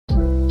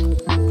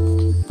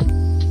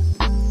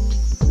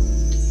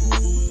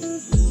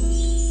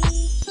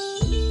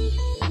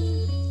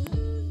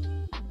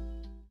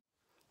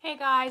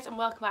guys, and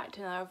welcome back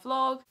to another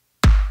vlog.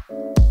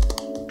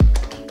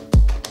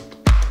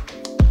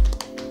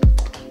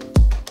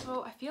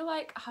 So I feel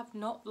like I have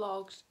not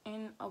vlogged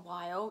in a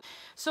while.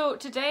 So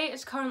today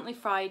is currently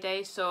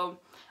Friday, so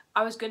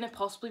I was going to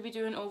possibly be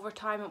doing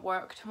overtime at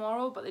work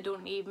tomorrow, but they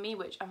don't need me,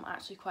 which I'm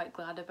actually quite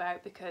glad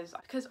about because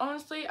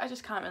honestly I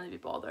just can't really be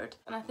bothered.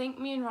 And I think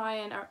me and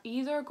Ryan are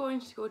either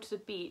going to go to the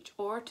beach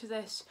or to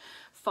this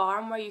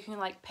farm where you can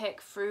like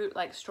pick fruit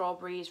like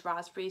strawberries,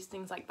 raspberries,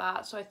 things like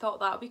that. So I thought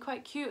that would be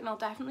quite cute and I'll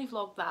definitely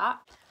vlog that.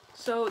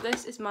 So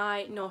this is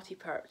my naughty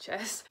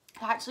purchase.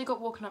 I actually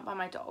got woken up by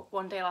my dog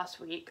one day last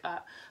week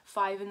at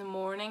 5 in the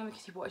morning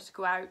because he wanted to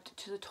go out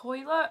to the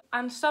toilet,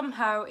 and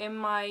somehow in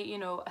my, you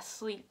know,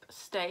 asleep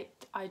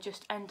state I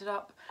just ended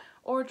up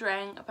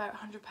ordering about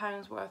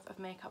 £100 worth of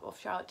makeup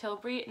off Charlotte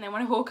Tilbury, and then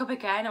when I woke up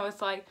again I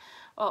was like,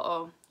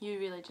 uh-oh, you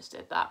really just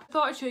did that. I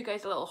thought I'd show you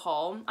guys a little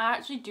haul. I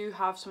actually do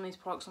have some of these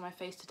products on my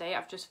face today.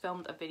 I've just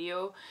filmed a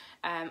video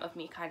of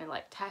me kind of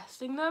like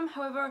testing them.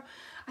 However,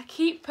 I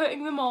keep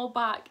putting them all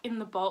back in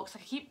the box. I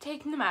keep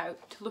taking them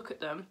out to look at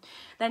them,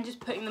 then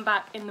just putting them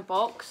back in the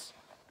box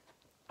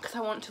because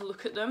I want to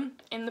look at them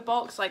in the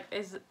box.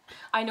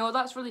 I know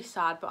that's really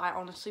sad, but I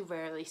honestly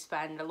rarely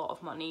spend a lot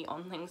of money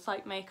on things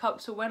like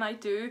makeup, so when I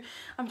do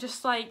I'm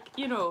just like,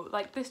 you know,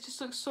 like this just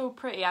looks so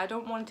pretty, I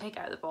don't want to take it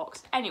out of the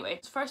box.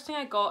 Anyway, the first thing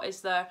I got is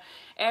the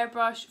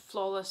Airbrush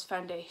Flawless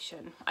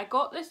Foundation. I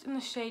got this in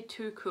the shade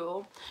Too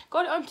Cool.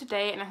 Got it on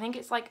today and I think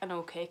it's like an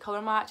okay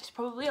colour match. It's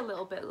probably a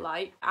little bit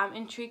light. I'm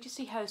intrigued to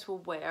see how this will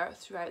wear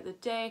throughout the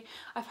day.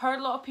 I've heard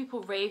a lot of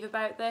people rave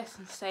about this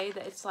and say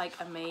that it's like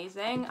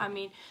amazing. I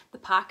mean, the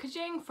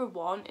packaging for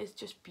one is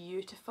just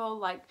beautiful.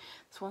 Like,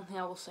 that's one thing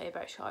I will say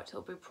about Charlotte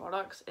Tilbury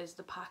products is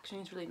the packaging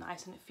is really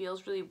nice and it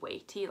feels really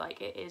weighty.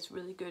 Like, it is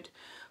really good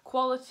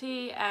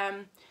quality.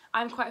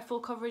 I'm quite a full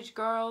coverage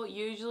girl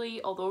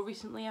usually, although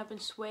recently I've been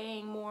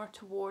swaying more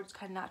towards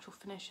kind of natural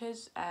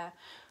finishes.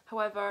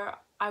 However,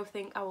 I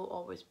think I will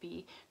always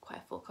be quite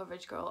a full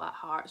coverage girl at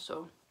heart,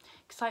 so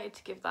excited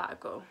to give that a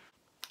go.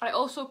 I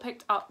also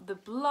picked up the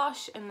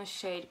blush in the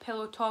shade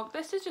Pillow Talk.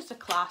 This is just a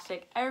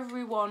classic.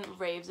 Everyone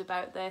raves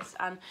about this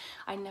and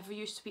I never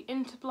used to be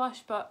into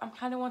blush, but I'm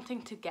kind of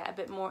wanting to get a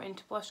bit more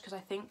into blush because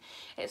I think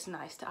it's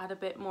nice to add a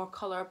bit more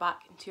colour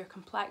back into your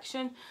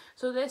complexion.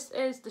 So this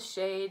is the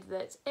shade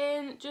that's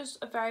in just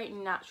a very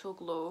natural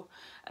glow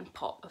and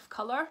pop of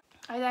colour.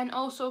 I then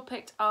also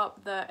picked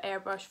up the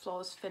Airbrush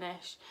Flawless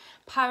Finish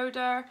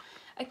powder.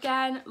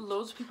 Again,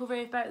 loads of people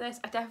rave about this.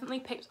 I definitely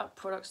picked up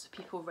products that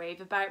people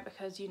rave about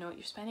because, you know,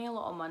 you're spending a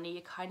lot of money.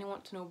 You kind of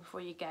want to know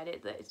before you get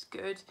it that it's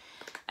good.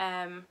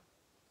 I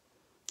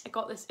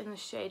got this in the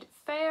shade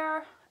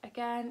Fair.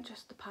 Again,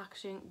 just the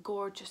packaging,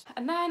 gorgeous.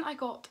 And then I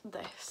got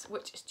this,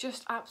 which is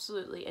just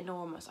absolutely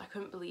enormous. I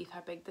couldn't believe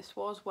how big this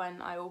was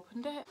when I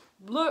opened it.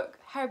 Look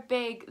how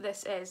big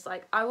this is.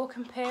 Like, I will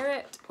compare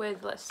it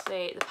with, let's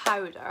say, the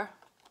powder.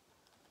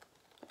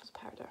 What's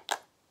powder?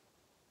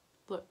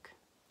 Look.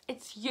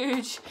 It's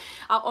huge.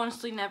 I'll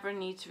honestly never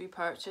need to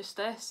repurchase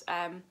this.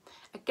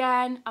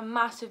 Again, a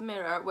massive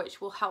mirror, which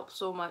will help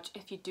so much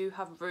if you do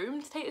have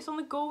room to take this on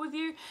the go with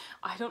you.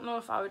 I don't know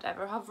if I would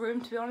ever have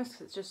room, to be honest,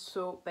 because it's just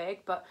so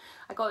big, but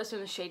I got this in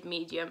the shade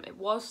medium. It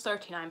was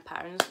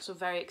 £39, so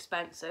very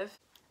expensive.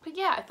 But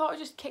yeah, I thought I'd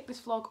just kick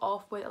this vlog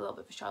off with a little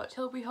bit of a Charlotte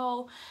Tilbury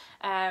haul.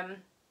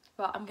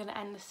 But I'm going to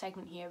end this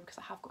segment here because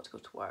I have got to go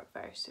to work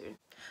very soon.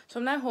 So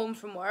I'm now home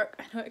from work.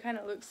 I know it kind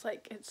of looks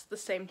like it's the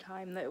same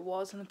time that it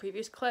was in the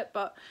previous clip,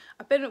 but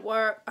I've been at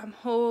work, I'm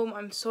home,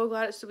 I'm so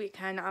glad it's the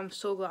weekend, I'm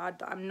so glad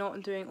that I'm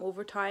not doing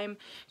overtime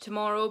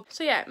tomorrow.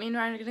 So yeah, me and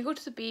Ryan are going to go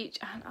to the beach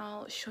and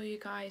I'll show you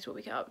guys what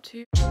we get up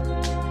to.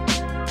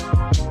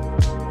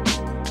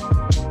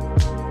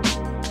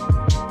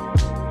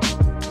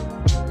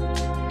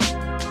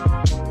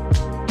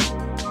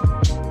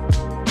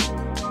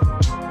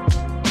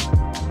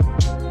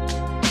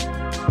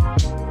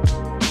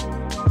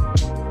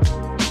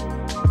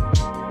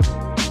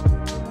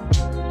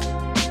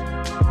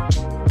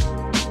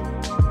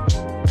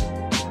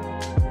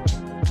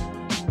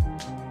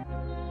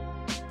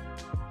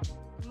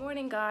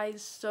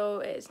 Guys, so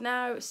it's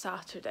now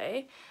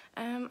Saturday.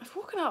 I've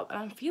woken up and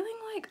I'm feeling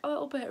like a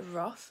little bit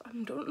rough. I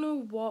don't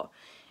know what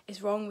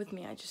is wrong with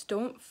me. I just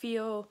don't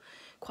feel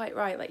quite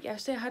right. Like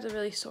yesterday I had a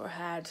really sore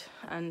head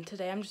and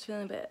today I'm just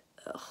feeling a bit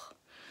ugh.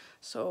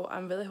 So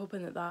I'm really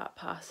hoping that that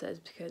passes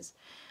because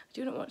I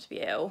do not want to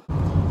be ill.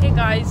 Hey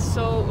guys,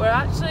 so we're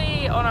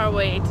actually on our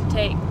way to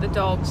take the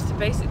dogs to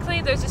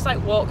basically, there's this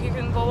like walk you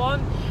can go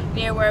on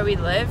near where we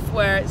live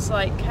where it's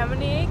like, how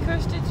many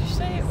acres did you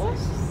say it was?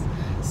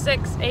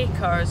 6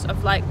 acres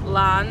of like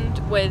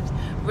land with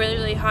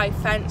really high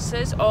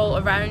fences all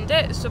around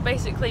it. So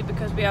basically,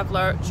 because we have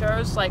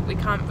lurchers, like we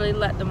can't really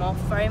let them off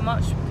very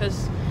much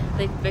because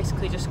they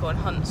basically just go and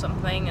hunt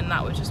something, and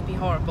that would just be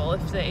horrible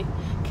if they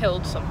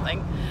killed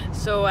something.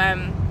 So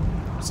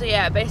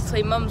yeah,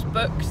 basically Mum's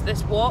booked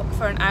this walk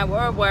for an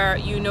hour where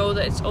you know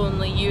that it's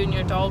only you and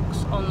your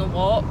dogs on the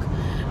walk,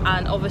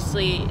 and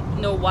obviously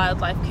no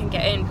wildlife can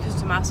get in because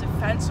there's a massive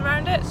fence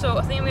around it. So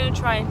I think I'm going to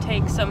try and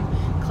take some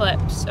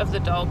clips of the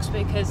dogs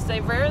because they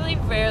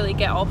rarely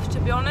get off, to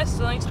be honest.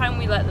 The only time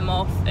we let them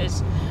off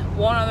is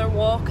one other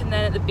walk, and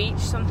then at the beach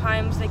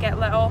sometimes they get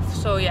let off.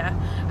 So yeah,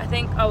 I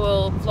think I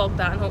will vlog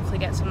that and hopefully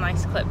get some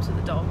nice clips of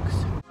the dogs.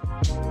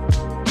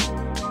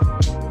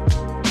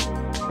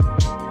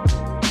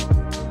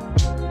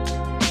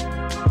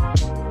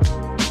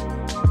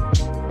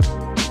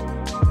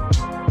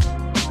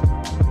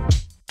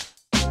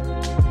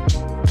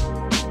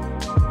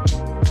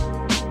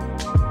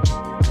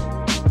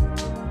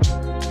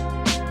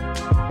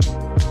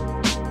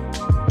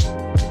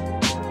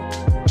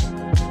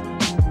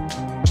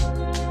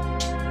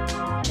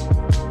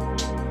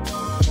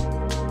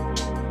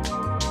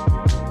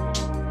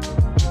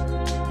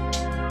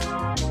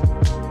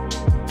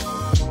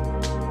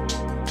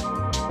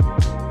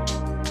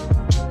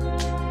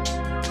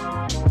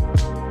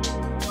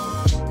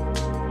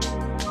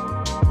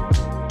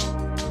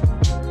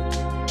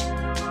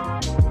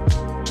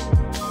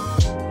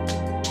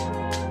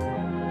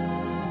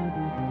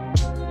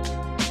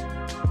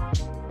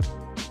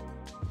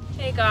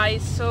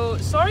 Guys, so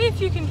sorry if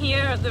you can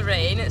hear the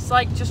rain. It's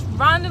like just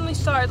randomly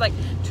started like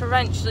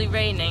torrentially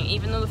raining,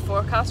 even though the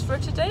forecast for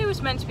today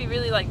was meant to be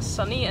really like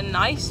sunny and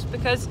nice,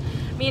 because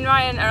me and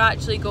Ryan are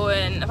actually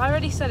going, have I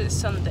already said it's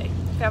Sunday?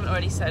 If I haven't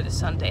already said it's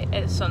Sunday,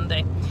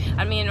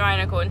 and me and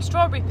Ryan are going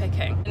strawberry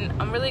picking, and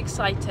I'm really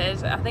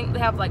excited. I think they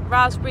have like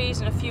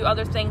raspberries and a few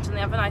other things, and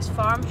they have a nice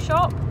farm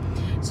shop,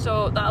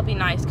 so that'll be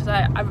nice because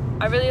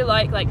I really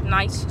like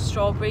nice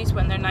strawberries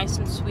when they're nice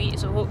and sweet,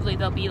 so hopefully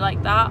they'll be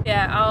like that.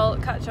 Yeah, I'll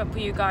catch up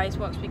with you guys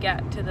once we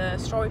get to the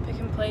strawberry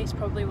picking place.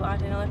 Probably we'll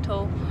add in a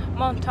little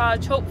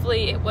montage.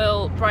 Hopefully it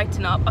will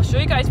brighten up. I'll show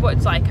you guys what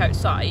it's like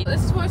outside.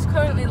 This is what it's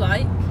currently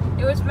like.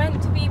 It was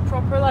meant to be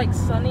proper like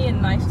sunny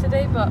and nice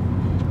today, but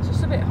it's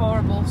just a bit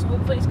horrible, so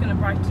hopefully it's going to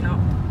brighten up.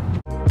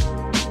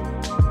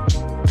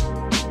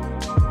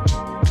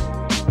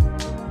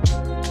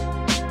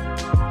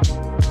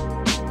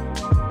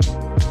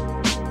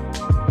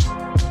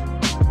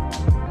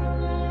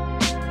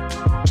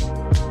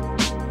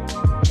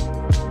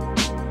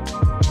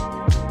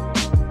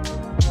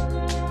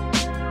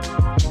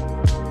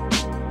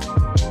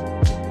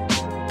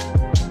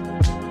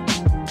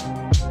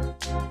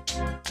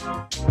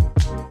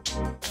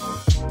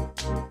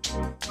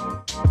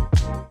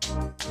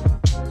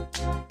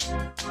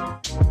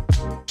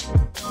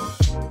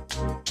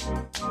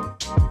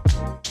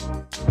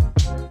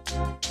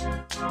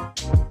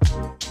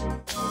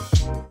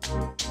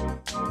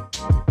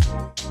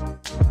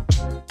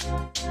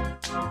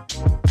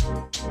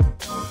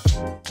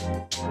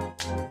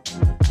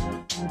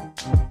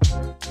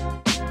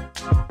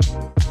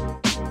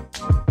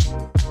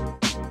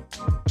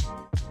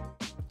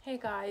 Hey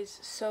guys,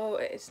 so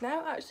it's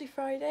now actually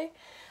Friday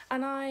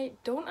and I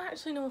don't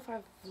actually know if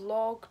I've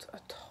vlogged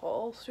at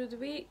all through the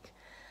week.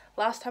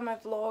 Last time I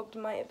vlogged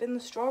might have been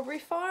the strawberry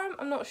farm,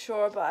 I'm not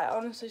sure, but I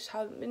honestly just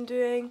haven't been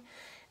doing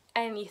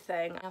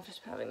anything. I've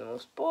just been having the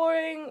most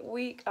boring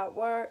week at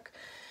work.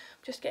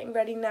 I'm just getting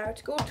ready now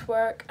to go to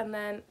work, and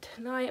then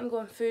tonight I'm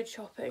going food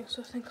shopping,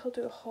 so I think I'll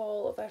do a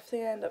haul of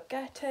everything I end up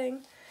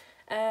getting.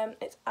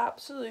 It's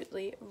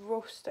absolutely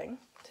roasting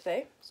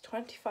today. It's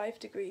 25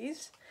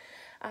 degrees.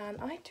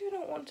 And I do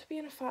not want to be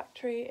in a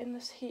factory in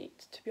this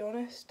heat, to be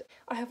honest.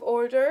 I have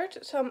ordered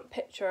some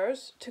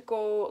pictures to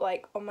go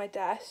like on my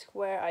desk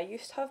where I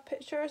used to have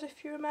pictures,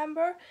 if you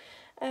remember.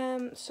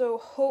 So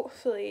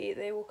hopefully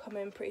they will come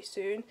in pretty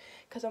soon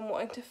because I'm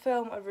wanting to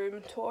film a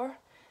room tour.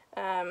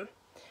 So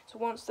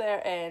once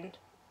they're in,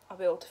 I'll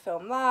be able to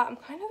film that. I'm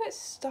kind of a bit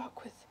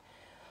stuck with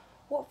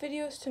what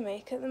videos to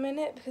make at the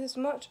minute, because as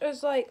much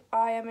as like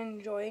I am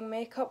enjoying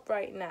makeup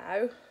right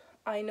now,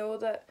 I know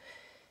that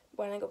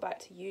when I go back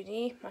to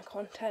uni, my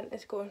content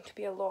is going to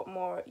be a lot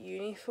more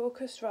uni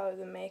focused rather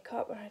than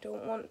makeup, and I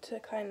don't want to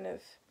kind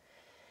of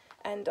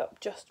end up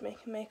just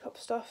making makeup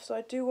stuff, so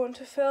I do want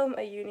to film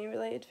a uni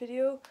related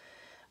video.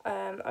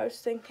 I was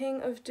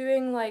thinking of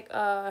doing like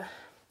a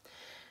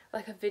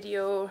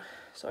video,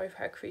 sorry for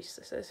how creased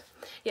this is.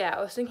 Yeah,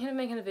 I was thinking of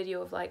making a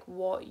video of like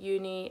what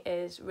uni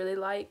is really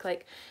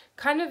like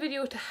kind of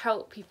video to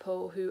help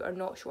people who are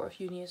not sure if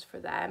uni is for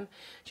them,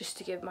 just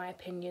to give my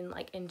opinion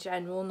like in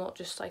general, not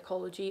just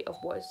psychology, of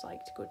what it's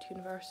like to go to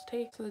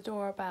university. So the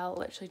doorbell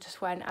literally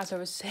just went as I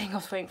was saying I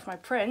was waiting for my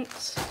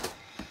prince,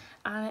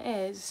 and it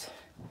is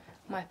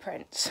my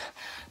prince.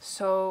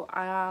 So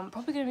I'm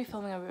probably going to be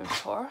filming a room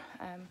tour.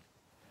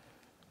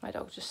 My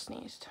dog just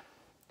sneezed.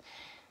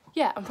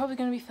 Yeah, I'm probably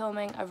going to be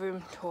filming a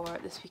room tour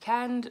this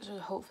weekend, so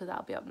hopefully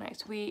that'll be up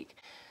next week.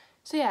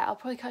 So yeah, I'll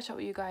probably catch up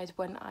with you guys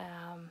when I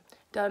am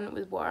done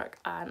with work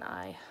and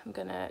I am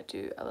going to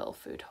do a little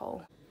food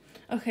haul.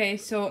 Okay,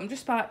 so I'm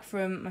just back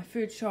from my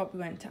food shop. We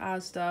went to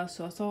Asda,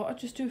 so I thought I'd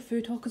just do a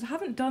food haul because I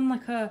haven't done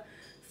like a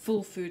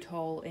full food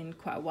haul in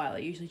quite a while. I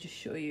usually just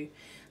show you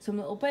some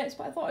little bits,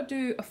 but I thought I'd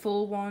do a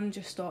full one,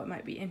 just thought it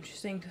might be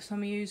interesting to some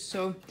of you.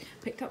 So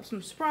picked up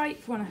some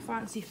Sprite for when I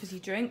fancy a fizzy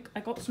drink. I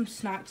got some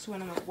snacks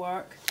when I'm at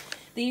work.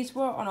 These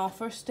were on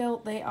offer still.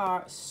 They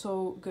are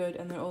so good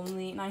and they're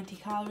only 90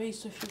 calories,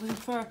 so if you're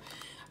looking for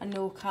a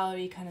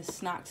no-calorie kind of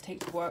snack to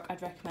take to work,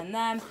 I'd recommend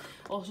them.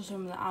 Also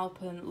some of the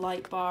Alpen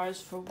light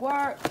bars for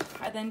work.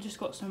 I then just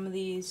got some of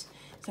these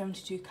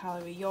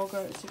 72-calorie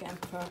yogurts, again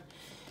for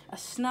a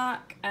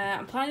snack.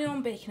 I'm planning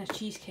on baking a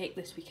cheesecake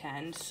this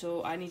weekend,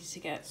 so I needed to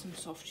get some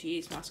soft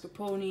cheese,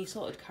 mascarpone,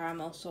 salted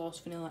caramel sauce,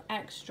 vanilla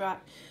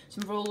extract,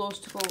 some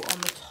Rolos to go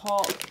on the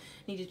top,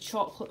 needed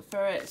chocolate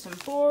for it, some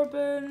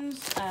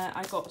bourbons,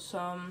 I got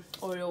some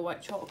Oreo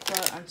white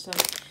chocolate and some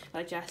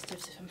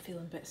digestives if I'm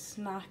feeling a bit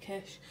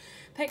snackish.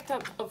 Picked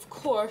up, of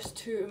course,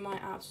 two of my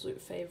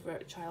absolute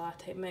favourite chai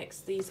latte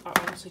mix. These are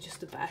honestly just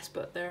the best,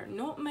 but they're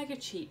not mega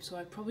cheap, so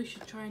I probably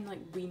should try and like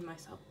wean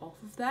myself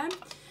off of them.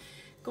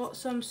 Got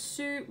some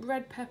soup,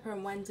 red pepper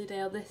and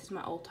Wensleydale. This is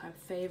my all-time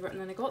favourite. And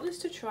then I got this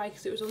to try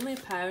because it was only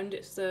 £1.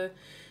 It's the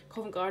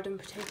Covent Garden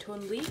potato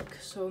and leek,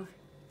 so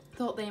I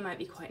thought they might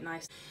be quite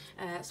nice.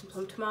 Some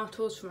plum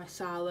tomatoes for my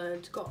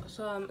salad. Got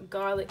some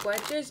garlic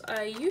wedges.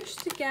 I used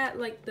to get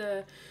like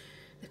the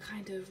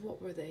kind of,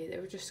 what were they? They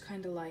were just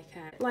kind of like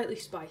lightly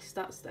spiced.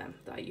 That's them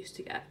that I used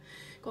to get.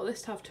 Got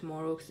this to have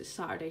tomorrow because it's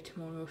Saturday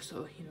tomorrow,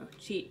 so you know,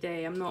 cheat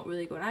day. I'm not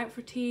really going out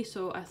for tea,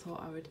 so I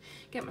thought I would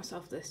get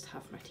myself this to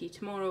have for my tea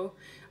tomorrow.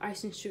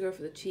 Icing sugar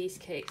for the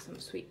cheesecake, some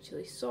sweet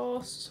chilli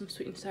sauce, some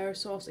sweet and sour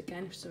sauce,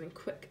 again for something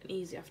quick and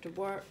easy after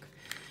work.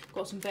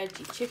 Got some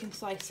veggie chicken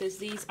slices.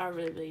 These are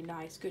really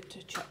nice, good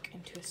to chuck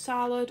into a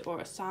salad or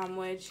a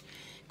sandwich.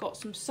 Got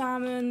some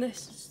salmon.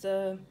 This is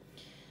the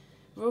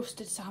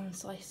roasted salmon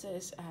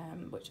slices,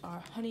 which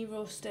are honey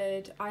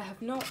roasted. I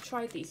have not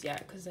tried these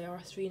yet because they are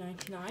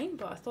 $3.99,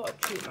 but I thought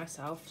I'd treat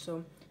myself, so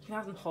you can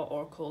have them hot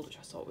or cold, which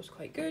I thought was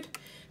quite good.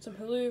 Some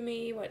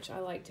halloumi, which I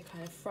like to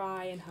kind of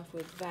fry and have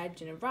with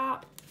veg in a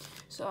wrap.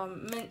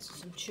 Some mince,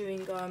 some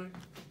chewing gum.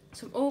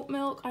 Some oat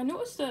milk. I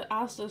noticed that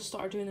Asda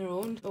started doing their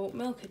own oat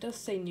milk. It does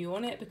say new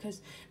on it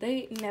because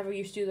they never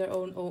used to do their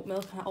own oat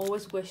milk, and I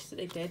always wish that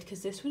they did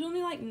because this was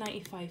only like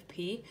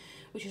 95p,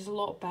 which is a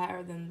lot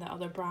better than the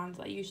other brands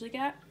that I usually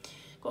get.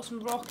 Got some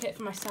rocket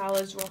for my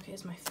salads. Rocket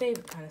is my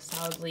favourite kind of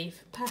salad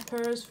leaf.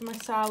 Peppers for my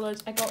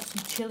salads. I got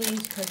some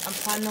chilies because I'm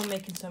planning on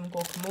making some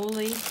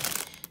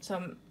guacamole.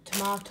 Some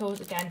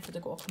tomatoes again for the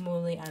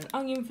guacamole and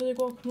onion for the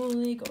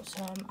guacamole. Got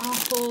some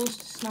apples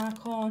to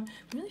snack on.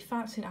 I'm really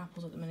fancying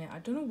apples at the minute. I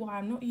don't know why.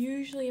 I'm not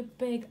usually a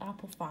big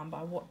apple fan, but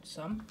I want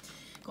some.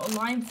 Got a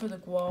lime for the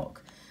guac,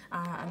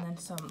 and then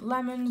some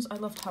lemons. I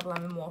love to have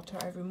lemon water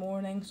every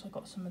morning, so I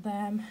got some of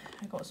them.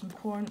 I got some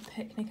corn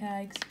picnic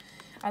eggs.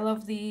 I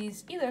love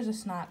these either as a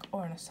snack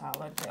or in a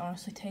salad. They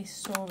honestly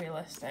taste so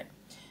realistic.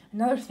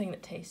 Another thing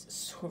that tastes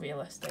so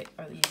realistic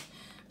are these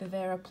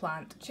Bavera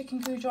plant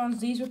chicken croutons.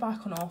 These were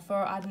back on offer.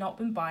 I'd not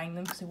been buying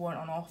them because they weren't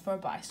on offer,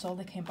 but I saw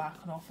they came back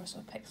on offer, so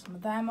I picked some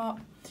of them up.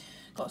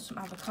 Got some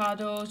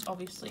avocados,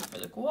 obviously for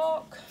the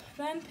guac.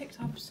 Then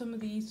picked up some of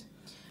these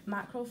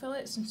mackerel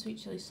fillets and sweet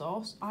chili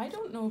sauce. I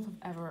don't know if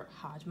I've ever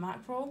had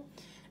mackerel.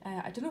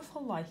 I don't know if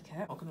I'll like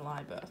it, not gonna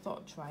lie, but I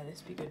thought I'd try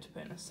this, be good to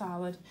put in a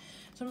salad.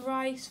 Some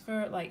rice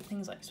for like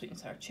things like sweet and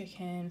sour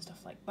chicken,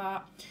 stuff like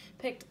that.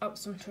 Picked up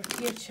some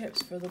tortilla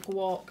chips for the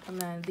guac,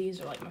 and then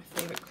these are like my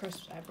favourite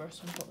crisps ever,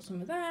 so I got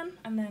some of them.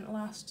 And then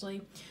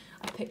lastly,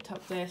 I picked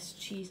up this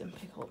cheese and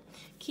pickle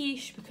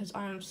quiche because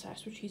I'm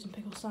obsessed with cheese and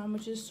pickle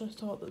sandwiches, so I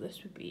thought that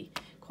this would be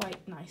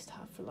quite nice to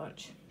have for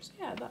lunch. So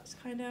yeah, that's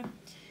kind of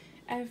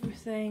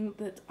everything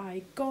that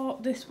I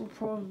got. This will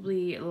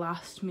probably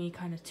last me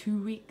kind of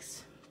 2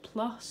 weeks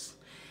plus.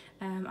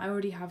 I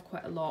already have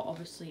quite a lot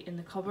obviously in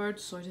the cupboard,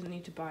 so I didn't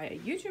need to buy a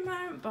huge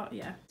amount, but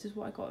yeah, this is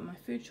what I got in my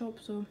food shop,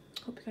 so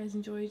hope you guys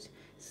enjoyed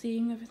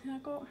seeing everything I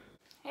got.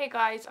 Hey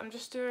guys, I'm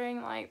just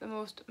doing like the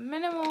most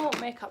minimal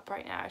makeup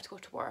right now to go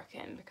to work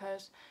in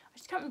because I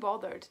just can't be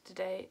bothered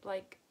today.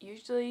 Like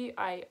usually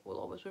I will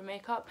always wear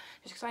makeup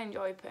just because I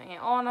enjoy putting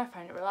it on, I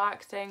find it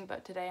relaxing,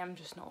 but today I'm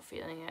just not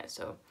feeling it,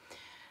 so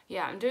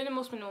yeah, I'm doing the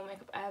most minimal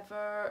makeup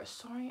ever.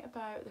 Sorry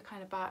about the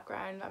kind of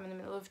background. I'm in the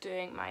middle of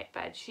doing my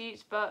bed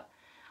sheets, but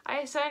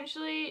I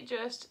essentially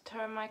just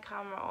turned my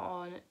camera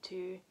on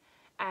to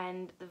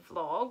end the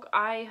vlog.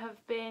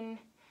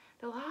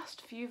 The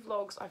last few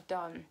vlogs I've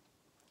done,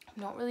 I've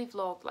not really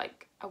vlogged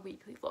like a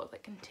weekly vlog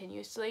like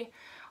continuously.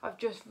 I've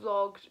just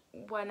vlogged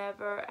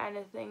whenever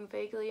anything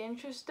vaguely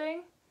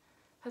interesting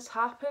has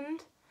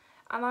happened,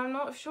 and I'm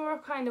not sure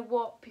kind of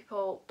what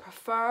people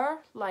prefer.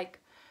 Like,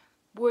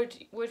 would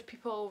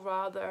people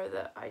rather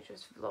that I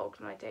just vlogged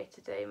my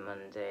day-to-day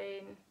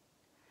mundane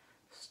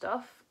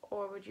stuff,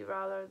 or would you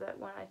rather that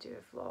when I do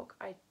a vlog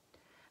I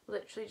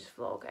literally just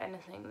vlog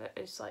anything that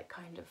is like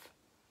kind of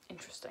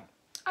interesting?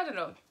 I don't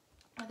know.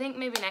 I think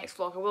maybe next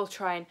vlog I will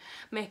try and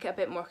make it a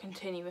bit more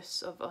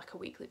continuous of like a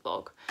weekly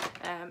vlog.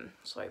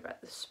 Sorry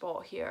about the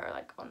spot here,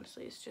 like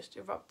honestly it's just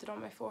erupted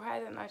on my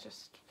forehead and I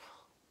just,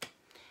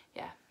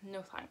 yeah,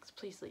 no thanks,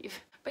 please leave.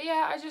 But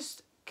yeah, I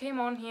just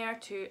came on here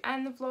to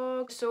end the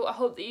vlog, so I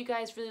hope that you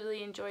guys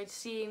really enjoyed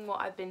seeing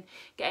what I've been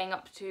getting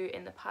up to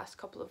in the past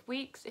couple of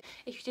weeks.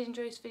 If you did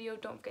enjoy this video,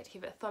 don't forget to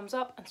give it a thumbs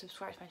up and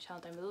subscribe to my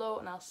channel down below,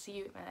 and I'll see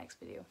you in my next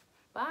video.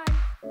 Bye!